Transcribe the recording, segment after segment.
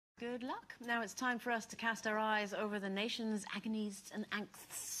Good luck. Now it's time for us to cast our eyes over the nation's agonies and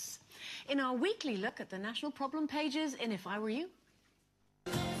angsts in our weekly look at the national problem pages in If I Were You.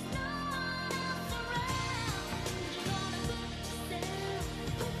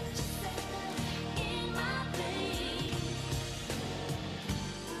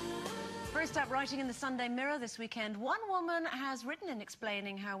 First up, writing in the Sunday Mirror this weekend, one woman has written in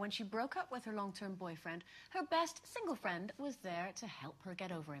explaining how when she broke up with her long-term boyfriend, her best single friend was there to help her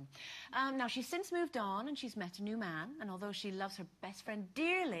get over him. Now, she's since moved on and she's met a new man, and although she loves her best friend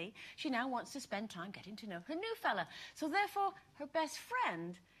dearly, she now wants to spend time getting to know her new fella. So therefore, her best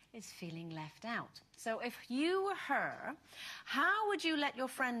friend is feeling left out. So if you were her, how would you let your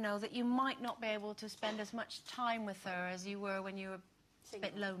friend know that you might not be able to spend as much time with her as you were when you were a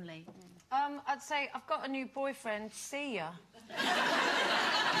bit lonely? I'd say, I've got a new boyfriend, see ya. Well,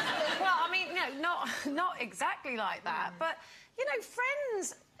 I mean, no, not exactly like that, but, you know,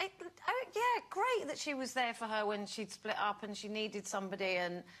 friends, yeah, great that she was there for her when she'd split up and she needed somebody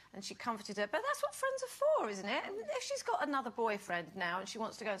and she comforted her, but that's what friends are for, isn't it? And if she's got another boyfriend now and she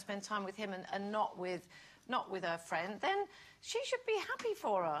wants to go and spend time with him and not with her friend, then she should be happy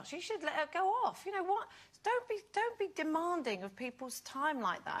for her. She should let her go off. You know what? Don't be demanding of people's time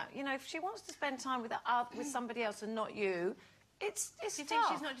like that. You know, if she wants to spend time with somebody else and not you, it's Do you think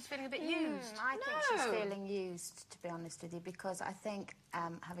she's not just feeling a bit used? I think she's feeling used, to be honest with you, because I think,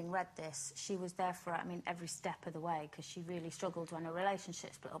 having read this, she was there for, I mean, every step of the way, because she really struggled when her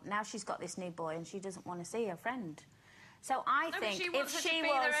relationship split up. Now she's got this new boy and she doesn't want to see her friend. So I think if she was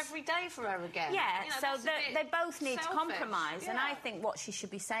there every day for her again. Yeah, you know, so they both need to compromise, and I think what she should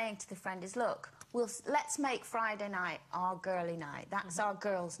be saying to the friend is, look, let's make Friday night our girly night. That's our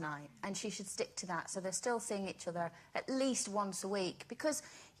girls' night, and she should stick to that. So they're still seeing each other at least once a week, because,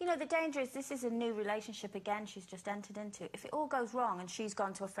 you know, the danger is this is a new relationship again she's just entered into. If it all goes wrong and she's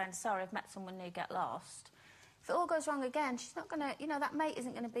gone to a friend, sorry, I've met someone new, get lost. If it all goes wrong again, she's not going to, you know, that mate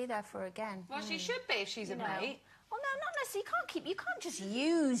isn't going to be there for her again. Well, she should be if she's a mate. Well, no, not necessarily. You can't just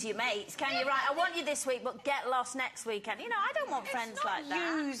use your mates, can you? Right, I want you this week, but get lost next weekend. You know, I don't want friends like that. It's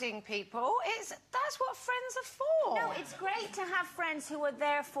not using people. That's what friends are for. No, it's great to have friends who are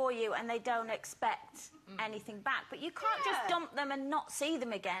there for you and they don't expect anything back. But you can't just dump them and not see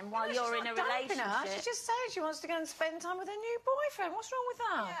them again while you're in a relationship. She's just saying she wants to go and spend time with her new boyfriend. What's wrong with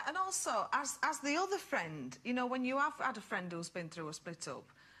that? Yeah, and also, as the other friend, you know, when you have had a friend who's been through a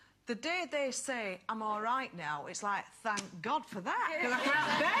split-up, the day they say, I'm all right now, it's like, thank God for that, because I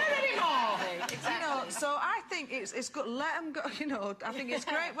can't bear anymore. Exactly. You know, so I think it's good, let them go, you know, I think it's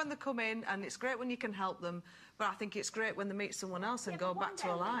great when they come in and it's great when you can help them, but I think it's great when they meet someone else and go back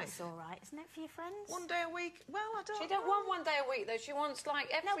to a life. It's all right, isn't it, for your friends? One day a week? Well, I don't She don't want one day a week, though. She wants,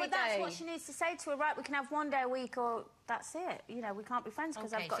 like, every day. No, but that's what she needs to say to her, right, we can have one day a week or that's it. You know, we can't be friends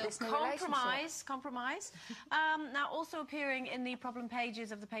because I've got this new relationship. Compromise. Now, also appearing in the problem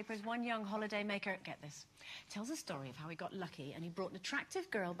pages of the papers, one young holiday maker, get this, tells a story of how he got lucky and he brought an attractive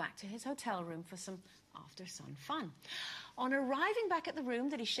girl back to his hotel room for some after-sun fun. On arriving back at the room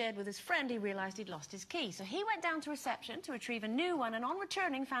that he shared with his friend, he realised he'd lost his key. So he went down to reception to retrieve a new one, and on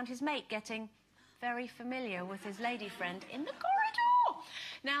returning found his mate getting very familiar with his lady friend in the corridor.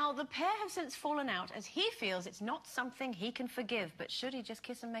 Now, the pair have since fallen out as he feels it's not something he can forgive, but should he just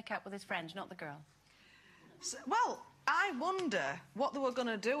kiss and make out with his friend, not the girl? So, well, I wonder what they were going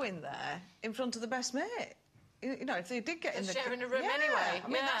to do in there in front of the best mate. You know, if they did get in the... sharing a room anyway. I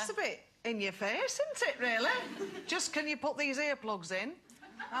mean, that's a bit in your face, isn't it, really? Just, can you put these earplugs in?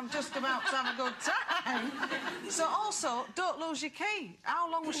 I'm just about to have a good time. So, also, don't lose your key.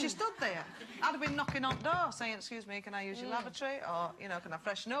 How long was she stood there? I'd have been knocking on the door saying, excuse me, can I use your lavatory? Or, you know, can I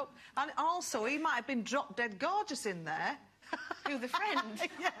freshen up? And also, he might have been drop-dead gorgeous in there. Who, the friend?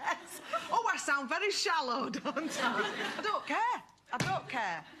 Yes. Oh, I sound very shallow, don't I? I don't care. I don't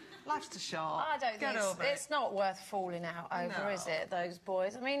care. Life's too short. I don't think it's not worth falling out over, is it, those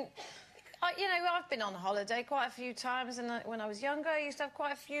boys? I mean... you know, I've been on holiday quite a few times, and when I was younger, I used to have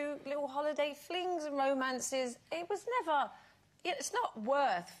quite a few little holiday flings and romances. It was never... It's not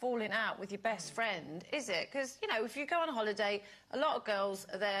worth falling out with your best friend, is it? Because, you know, if you go on holiday, a lot of girls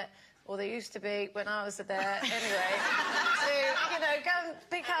are there, or they used to be when I was there anyway, to, you know, go and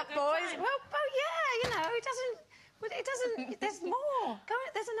pick up boys. Well, yeah, you know, it doesn't... There's more.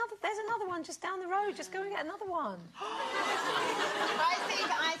 There's another one just down the road. Just go and get another one.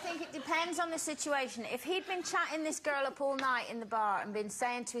 I think it depends on the situation. If he'd been chatting this girl up all night in the bar and been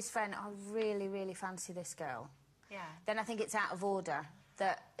saying to his friend, I really, really fancy this girl, then I think it's out of order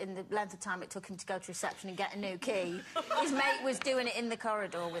that in the length of time it took him to go to reception and get a new key, his mate was doing it in the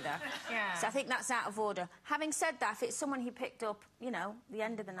corridor with her. Yeah. So I think that's out of order. Having said that, if it's someone he picked up, you know, the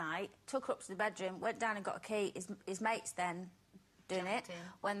end of the night, took her up to the bedroom, went down and got a key, his mate's then doing it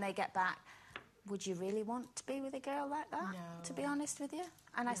when they get back. Would you really want to be with a girl like that, to be honest with you?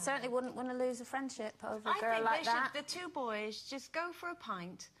 And I certainly wouldn't want to lose a friendship over a girl like that. The two boys just go for a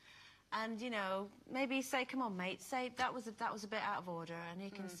pint and, you know, maybe say, come on, mate, say that was a bit out of order, and he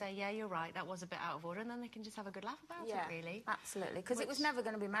can say, yeah, you're right, that was a bit out of order, and then they can just have a good laugh about it, really. Absolutely, because it was never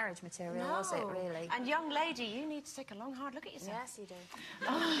going to be marriage material, was it, really? And young lady, you need to take a long, hard look at yourself. Yes, you do.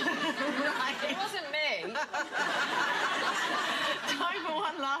 Right. It wasn't me. Time for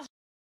one last